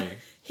movie? Yeah.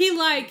 He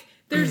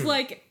there's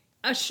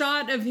a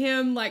shot of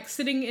him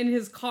sitting in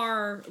his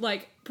car,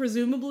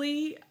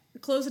 presumably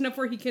close enough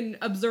where he can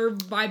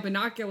observe by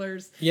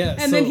binoculars. Yeah.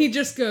 And then he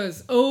just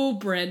goes, "Oh,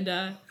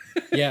 Brenda."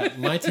 Yeah,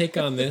 my take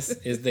on this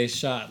is they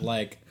shot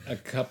an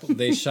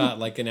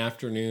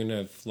afternoon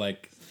of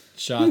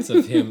shots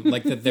of him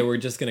that they were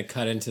just going to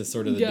cut into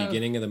sort of the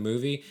beginning of the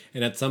movie,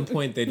 and at some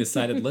point they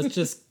decided let's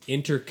just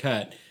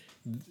intercut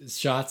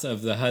shots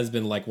of the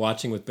husband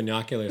watching with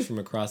binoculars from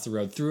across the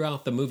road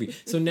throughout the movie.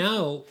 So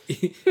now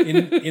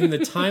in the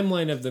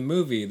timeline of the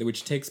movie,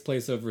 which takes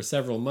place over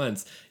several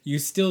months, you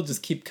still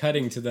just keep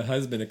cutting to the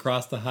husband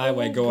across the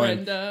highway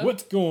going, Brenda.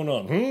 "What's going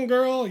on,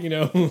 girl?"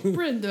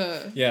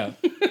 Brenda. Yeah.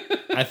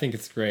 I think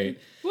it's great.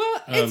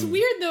 Well, it's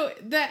weird though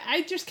that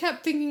I just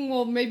kept thinking,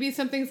 well, maybe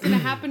something's going to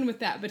happen with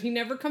that, but he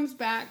never comes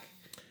back.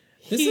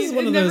 This is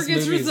one of those movies. It never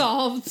gets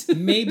resolved.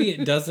 Maybe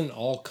it doesn't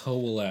all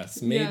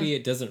coalesce. Maybe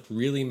it doesn't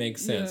really make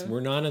sense.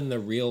 We're not in the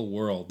real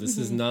world. This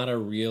is not a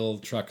real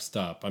truck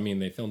stop. I mean,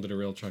 they filmed at a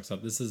real truck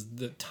stop.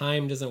 The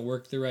time doesn't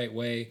work the right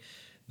way.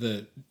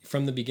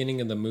 From the beginning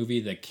of the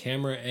movie, the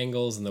camera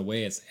angles and the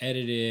way it's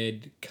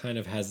edited kind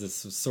of has this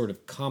sort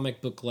of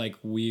comic book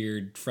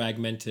weird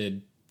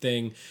fragmented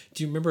thing.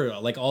 Do you remember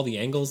all the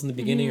angles in the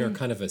beginning are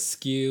kind of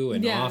askew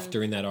and off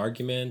during that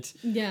argument?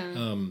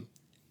 Yeah.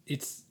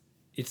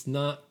 It's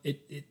not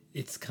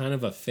it's kind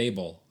of a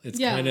fable. It's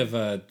kind of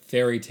a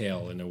fairy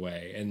tale in a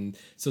way. And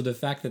so the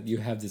fact that you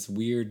have this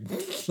weird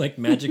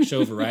magic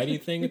show variety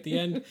thing at the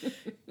end,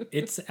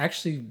 it's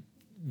actually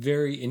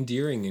very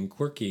endearing and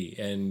quirky,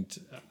 and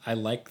I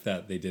like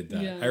that they did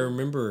that. I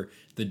remember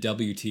the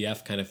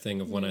WTF kind of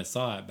thing of when I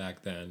saw it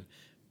back then,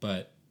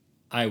 but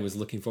I was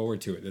looking forward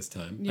to it this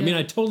time. I mean,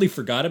 I totally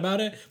forgot about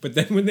it, but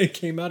then when they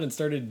came out and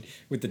started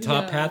with the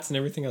top hats and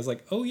everything, I was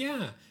like, oh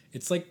yeah,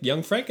 it's like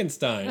Young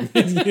Frankenstein.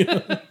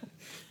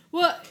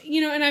 Well,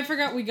 and I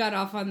forgot we got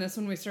off on this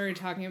when we started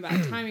talking about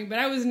timing, but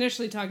I was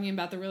initially talking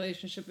about the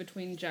relationship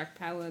between Jack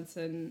Palance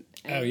and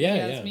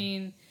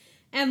Yasmin.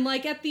 And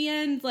at the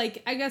end,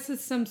 I guess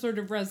it's some sort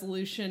of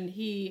resolution.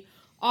 He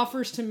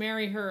offers to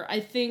marry her. I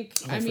think,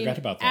 I forgot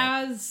about that.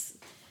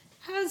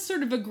 as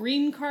sort of a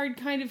green card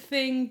kind of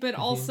thing, but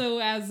also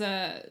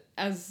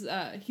as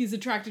he's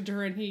attracted to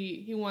her and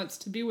he wants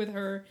to be with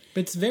her.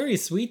 But it's very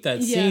sweet,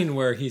 that scene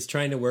where he's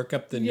trying to work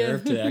up the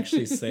nerve to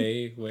actually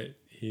say what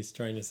he's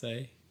trying to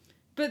say.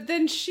 But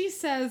then she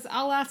says,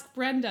 "I'll ask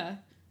Brenda,"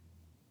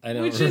 I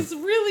know, which is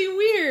really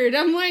weird.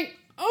 I'm like,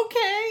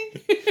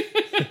 okay.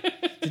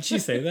 Did she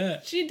say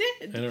that? She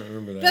did. I don't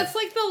remember that. That's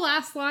like the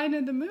last line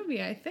of the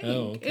movie, I think.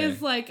 Oh, okay.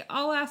 Is like,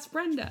 I'll ask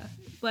Brenda.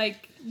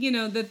 Like, you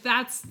know,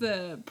 that's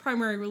the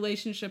primary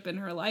relationship in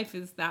her life,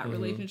 is that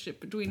relationship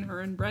between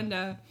her and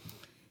Brenda.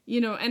 You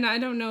know, and I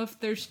don't know if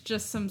there's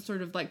just some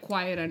sort of like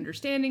quiet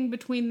understanding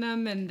between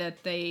them, and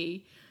that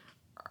they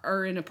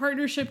are in a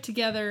partnership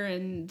together,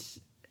 and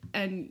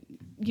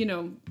you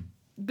know,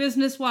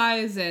 business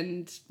wise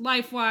and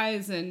life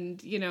wise,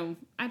 and you know,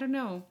 I don't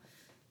know.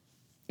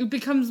 It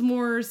becomes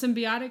more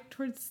symbiotic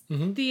towards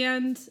the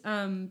end,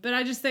 but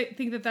I just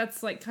think that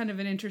that's like kind of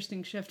an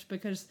interesting shift,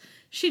 because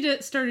she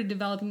started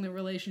developing the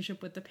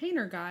relationship with the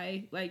painter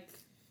guy, like.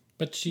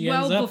 But she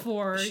well ends up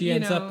before, she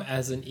ends up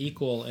as an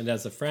equal and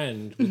as a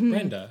friend with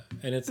Brenda,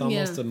 and it's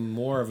almost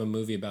more of a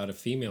movie about a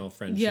female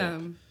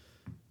friendship,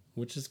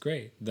 which is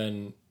great.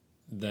 Than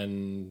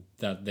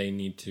that they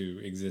need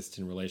to exist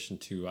in relation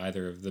to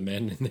either of the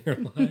men in their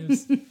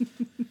lives.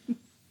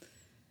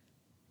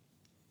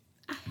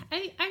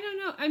 I don't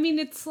know. I mean,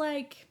 it's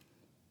like,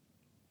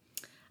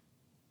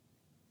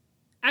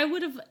 I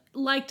would have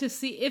liked to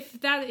see, if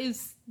that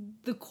is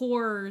the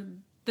core,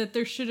 that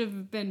there should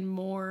have been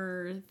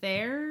more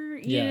there.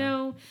 You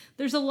know,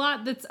 there's a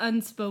lot that's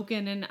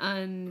unspoken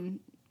and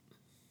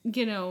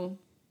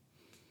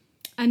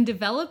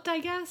undeveloped, I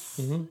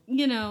guess.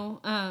 You know.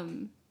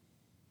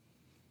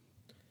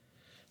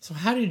 So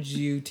how did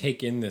you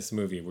take in this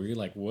movie? Were you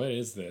like, what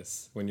is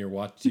this? When you're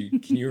watching,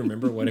 can you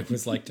remember what it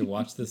was like to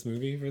watch this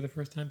movie for the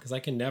first time? Because I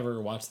can never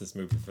watch this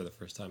movie for the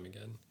first time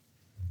again.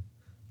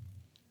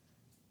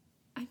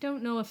 I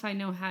don't know if I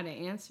know how to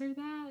answer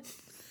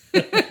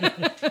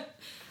that.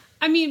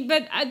 I mean,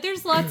 but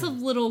there's lots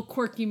of little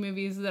quirky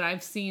movies that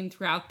I've seen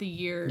throughout the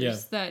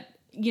years that,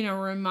 you know,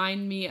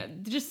 remind me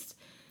of just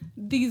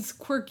these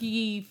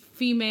quirky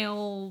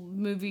female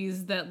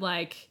movies that,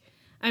 like,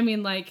 I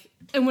mean, like,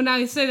 and when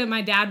I say that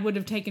my dad would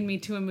have taken me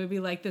to a movie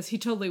like this, he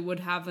totally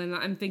would have. And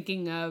I'm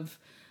thinking of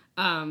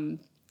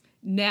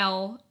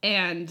Nell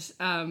and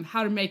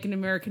How to Make an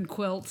American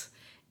Quilt.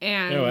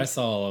 And I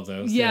saw all of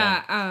those.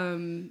 Yeah.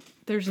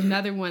 There's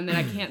another one that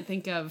I can't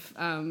think of.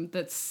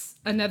 That's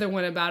another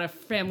one about a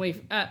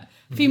family,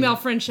 female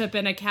friendship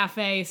in a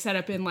cafe set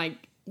up in like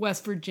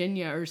West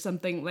Virginia or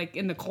something, like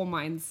in the coal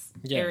mines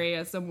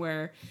area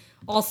somewhere.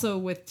 Also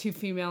with two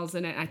females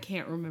in it. I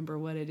can't remember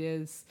what it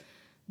is.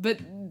 But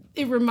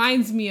it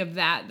reminds me of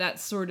that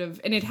sort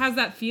of, and it has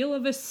that feel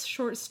of a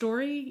short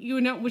story,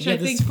 you know, which I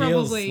think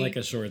probably feels like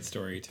a short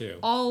story too.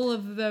 All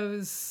of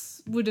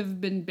those would have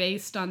been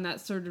based on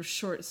that sort of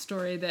short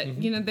story that,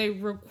 you know, they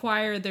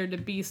require there to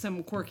be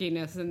some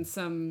quirkiness and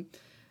some,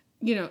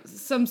 you know,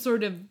 some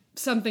sort of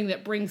something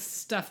that brings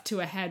stuff to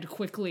a head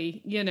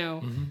quickly, you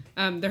know.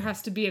 There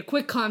has to be a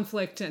quick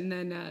conflict and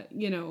then,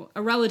 you know,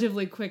 a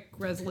relatively quick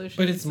resolution.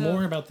 But it's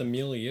more about the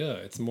milieu.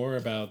 It's more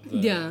about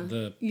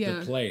the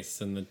place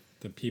and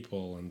the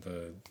people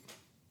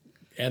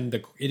and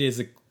it is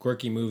a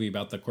quirky movie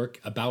about the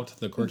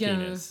quirkiness.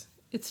 Yeah,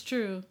 it's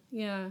true.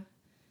 Yeah.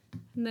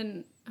 And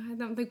then I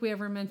don't think we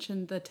ever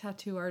mentioned the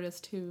tattoo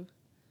artist who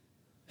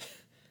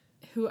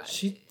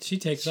she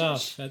takes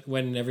off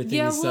when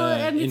everything's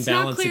and in it's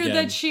balance not clear again.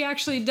 that she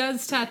actually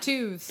does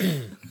tattoos.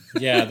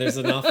 Yeah, there's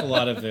an awful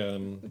lot of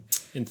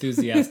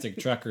enthusiastic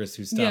truckers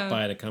who stop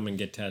by to come and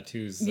get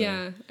tattoos. So.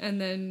 Yeah,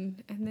 and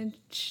then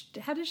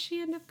how does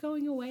she end up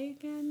going away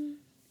again?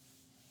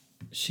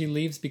 She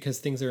leaves because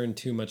things are in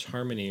too much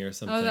harmony or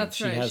something. Oh, that's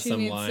she right. has She some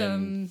needs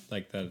line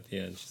like that at the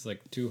end. She's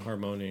like, too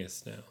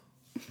harmonious now.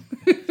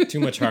 Too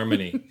much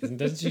harmony.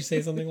 Doesn't she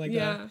say something like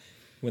that?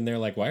 When they're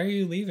like, why are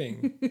you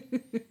leaving?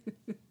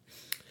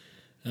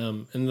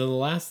 And then the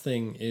last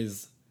thing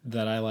is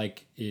that I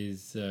like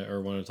is, or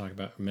want to talk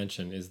about,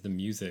 mention, is the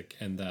music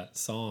and that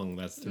song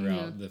that's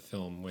throughout the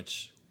film,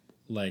 which,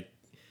 like,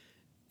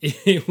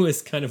 it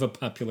was kind of a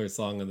popular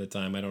song at the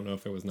time. I don't know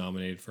if it was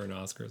nominated for an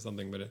Oscar or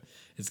something, but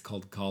it's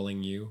called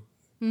Calling You.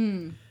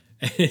 And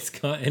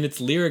it's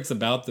lyrics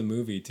about the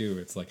movie, too.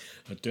 It's like,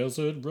 a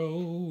desert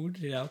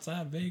road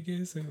outside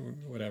Vegas, or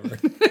whatever.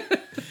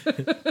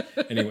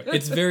 Anyway,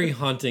 it's very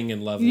haunting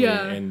and lovely,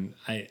 and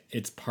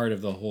it's part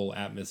of the whole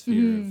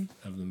atmosphere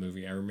of the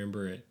movie. I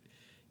remember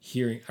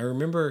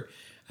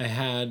I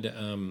had,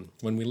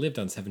 when we lived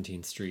on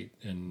 17th Street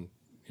and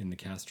in the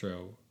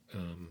Castro,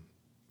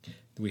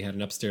 we had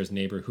an upstairs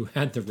neighbor who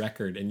had the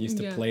record and used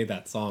to play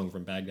that song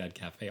from Baghdad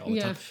Cafe all the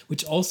time,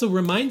 which also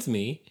reminds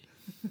me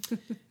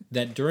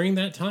that during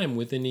that time,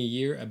 within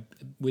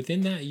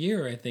that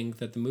year, I think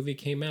that the movie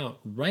came out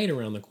right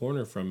around the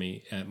corner from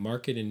me at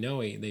Market and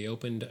Noe. They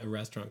opened a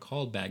restaurant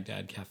called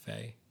Baghdad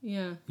Cafe.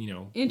 Yeah. You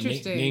know,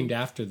 interesting. Named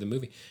after the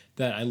movie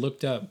that I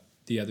looked up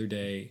the other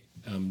day.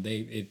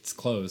 It's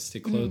closed.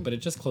 It closed, but it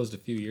just closed a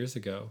few years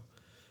ago.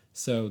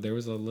 So there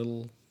was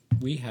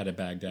we had a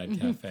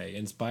Baghdad Cafe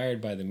inspired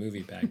by the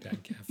movie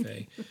Baghdad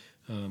Cafe.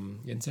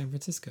 In San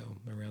Francisco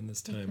around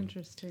this time. That's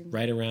interesting.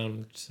 Right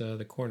around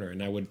the corner.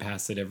 And I would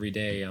pass it every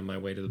day on my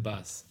way to the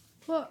bus.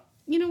 Well,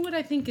 you know what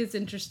I think is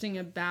interesting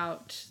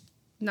about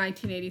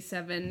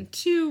 1987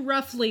 to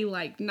roughly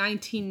like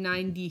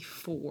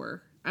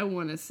 1994, I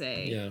want to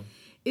say,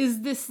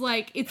 is this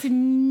like it's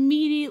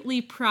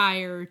immediately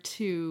prior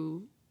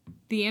to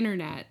the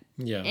internet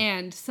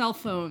and cell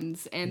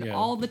phones and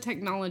all the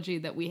technology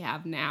that we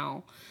have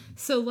now.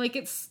 So like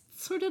it's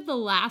sort of the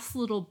last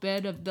little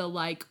bit of the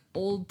like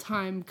old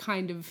time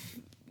kind of,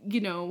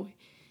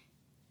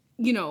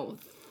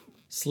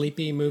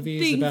 sleepy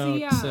movies things,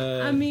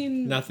 about I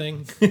mean,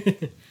 nothing.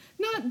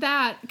 Not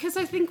that, because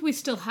I think we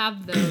still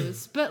have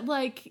those, but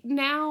like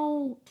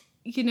now,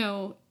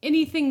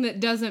 anything that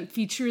doesn't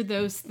feature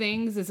those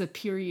things is a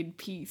period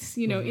piece.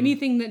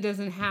 Anything that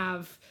doesn't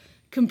have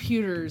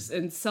computers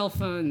and cell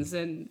phones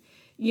and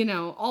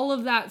all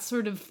of that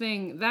sort of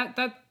thing,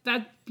 that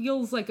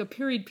feels like a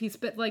period piece.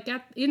 But like in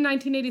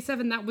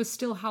 1987, that was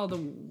still how the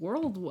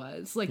world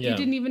was. Like you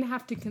didn't even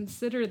have to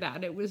consider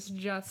that. It was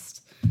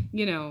just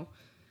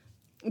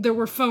there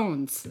were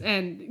phones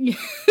and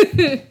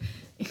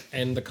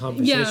and the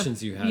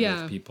conversations you had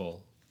with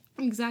people.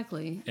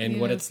 Exactly. And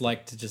what it's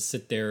like to just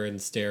sit there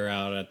and stare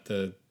out at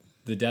the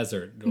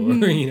desert or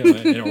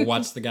or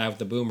watch the guy with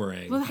the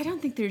boomerang. Well, I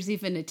don't think there's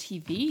even a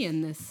TV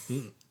in this.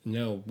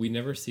 No, we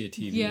never see a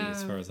TV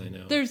as far as I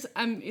know. There's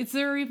is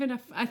there even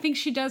I think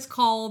she does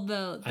call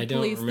the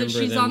police that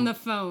she's on the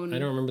phone. I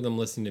don't remember them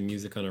listening to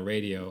music on a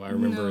radio. I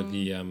remember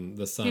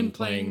the son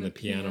playing the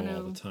piano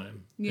all the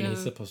time. Yeah. And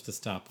he's supposed to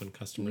stop when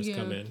customers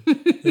come in.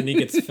 And he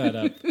gets fed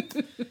up.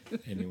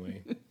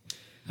 Anyway.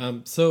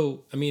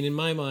 So, I mean, in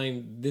my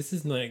mind, this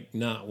is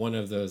not one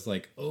of those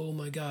like, oh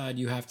my God,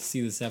 you have to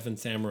see the Seven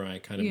Samurai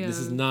kind of. This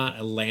is not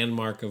a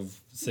landmark of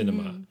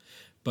cinema,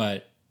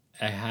 but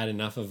I had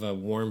enough of a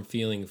warm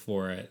feeling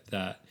for it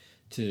that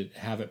to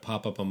have it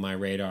pop up on my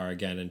radar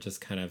again and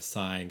just kind of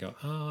sigh and go,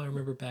 oh, I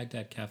remember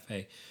Baghdad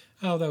Cafe.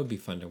 Oh, that would be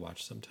fun to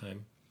watch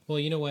sometime. Well,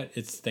 you know what?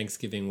 It's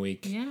Thanksgiving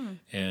week,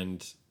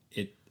 and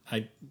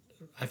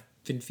I've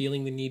been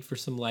feeling the need for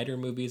some lighter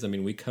movies. I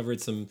mean, we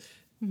covered some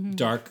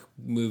dark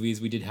movies.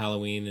 We did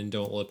Halloween and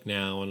Don't Look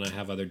Now, and I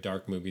have other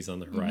dark movies on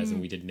the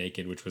horizon. We did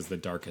Naked, which was the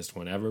darkest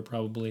one ever,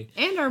 probably.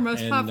 And our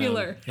most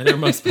popular. And our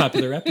most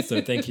popular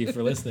episode. Thank you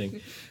for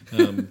listening.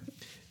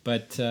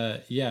 But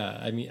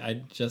I mean,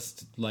 I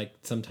just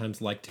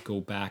sometimes like to go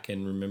back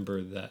and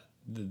remember that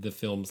the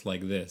films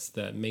like this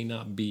that may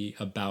not be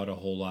about a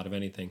whole lot of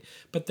anything,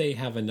 but they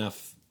have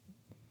enough,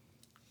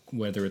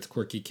 whether it's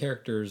quirky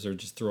characters or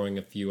just throwing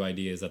a few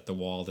ideas at the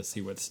wall to see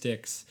what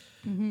sticks.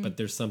 But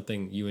there's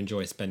something you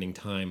enjoy spending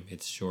time.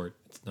 It's short.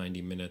 It's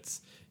 90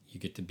 minutes. You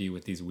get to be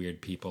with these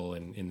weird people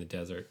in the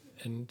desert.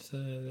 And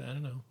I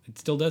don't know. It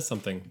still does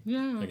something,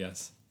 I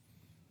guess.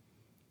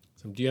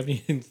 So do you have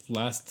any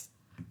last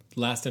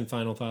and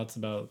final thoughts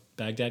about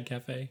Baghdad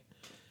Cafe?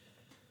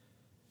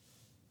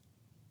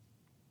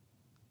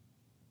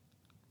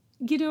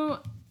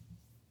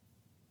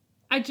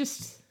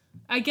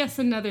 I guess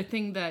another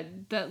thing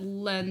that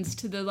lends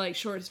to the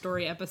short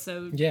story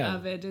episode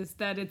of it is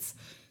that it's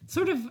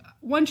sort of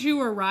once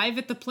you arrive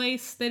at the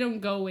place, they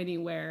don't go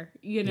anywhere,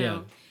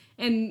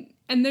 and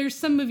there's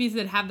some movies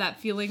that have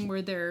that feeling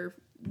where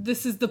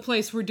this is the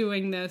place we're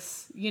doing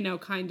this,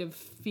 kind of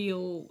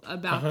feel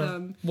about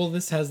them. Well,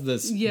 this has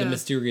the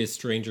mysterious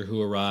stranger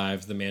who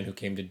arrives, the man who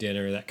came to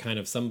dinner, that kind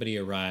of somebody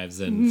arrives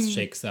and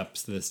shakes up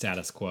the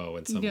status quo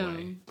in some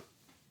way.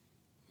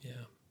 Yeah.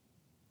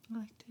 I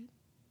liked it.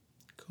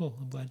 Cool.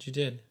 I'm glad you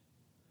did.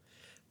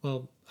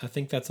 Well, I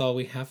think that's all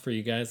we have for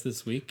you guys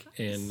this week.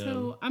 And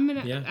so I'm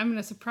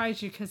gonna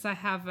surprise you because I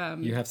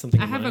have you have something.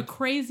 I have a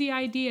crazy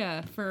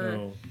idea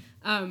for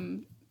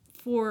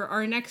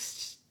our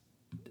next.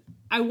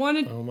 I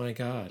wanted. Oh my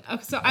God!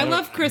 So I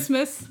love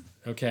Christmas.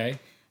 Okay.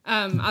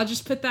 I'll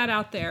just put that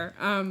out there.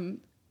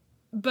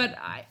 But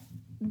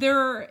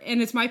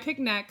and it's my pick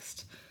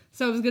next.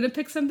 So I was gonna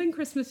pick something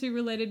Christmassy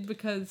related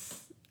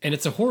because. And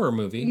it's a horror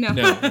movie. No,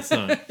 it's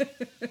not.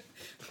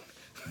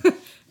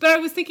 But I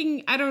was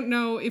thinking, I don't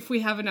know if we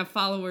have enough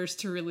followers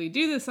to really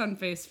do this on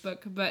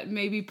Facebook, but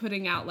maybe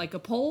putting out a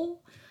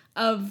poll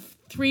of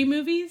 3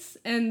 movies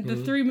and the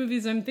 3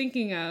 movies I'm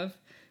thinking of.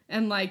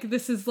 And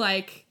this is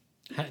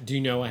do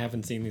you know I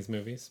haven't seen these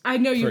movies? I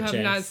know you have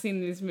not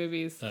seen these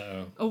movies.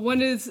 Uh-oh.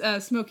 One is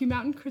Smoky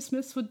Mountain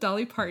Christmas with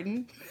Dolly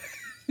Parton.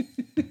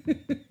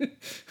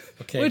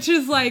 Okay. Which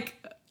is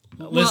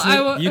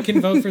Listen, you can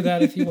vote for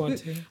that if you want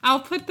to. I'll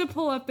put the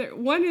poll up there.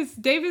 One is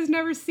Dave has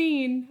never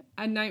seen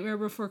A Nightmare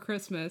Before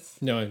Christmas.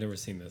 No, I've never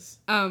seen this.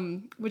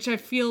 Which I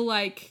feel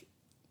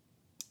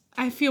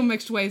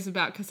mixed ways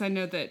about because I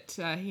know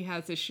that he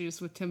has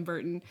issues with Tim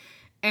Burton.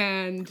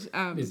 And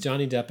is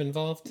Johnny Depp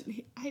involved?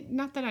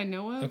 Not that I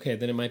know of. Okay,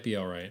 then it might be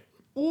all right.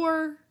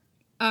 Or,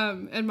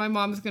 and my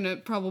mom's gonna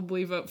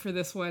probably vote for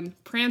this one,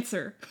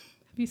 Prancer.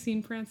 Have you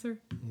seen Prancer?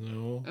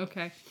 No.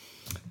 Okay.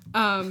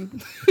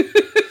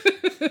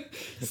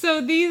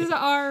 So these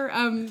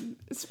are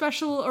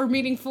special or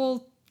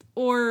meaningful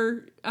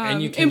or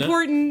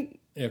important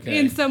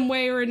in some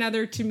way or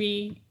another to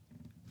me.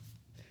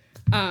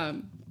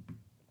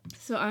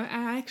 So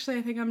I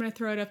think I'm going to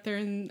throw it up there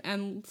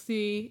and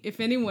see if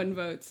anyone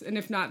votes. And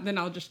if not, then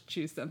I'll just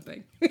choose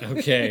something.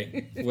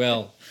 Okay.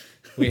 Well,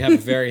 we have a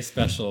very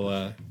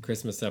special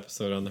Christmas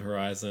episode on the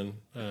horizon,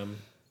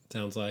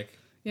 sounds like.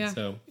 Yeah.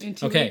 So, in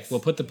 2 okay, weeks. we'll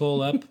put the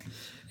poll up.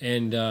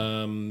 And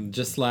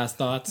just last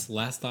thoughts,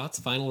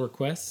 final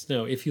requests.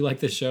 No, if you like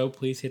the show,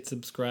 please hit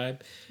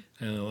subscribe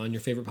on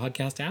your favorite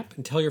podcast app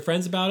and tell your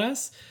friends about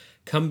us.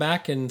 Come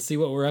back and see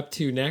what we're up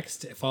to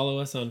next. Follow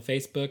us on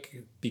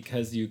Facebook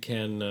because you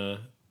can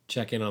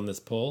check in on this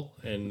poll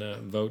and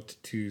vote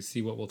to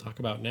see what we'll talk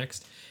about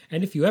next.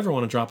 And if you ever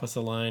want to drop us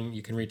a line,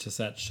 you can reach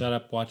us at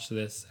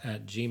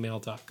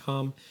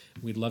shutupwatchthis@gmail.com.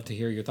 We'd love to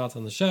hear your thoughts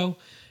on the show.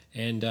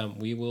 And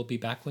we will be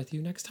back with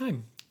you next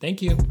time.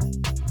 Thank you.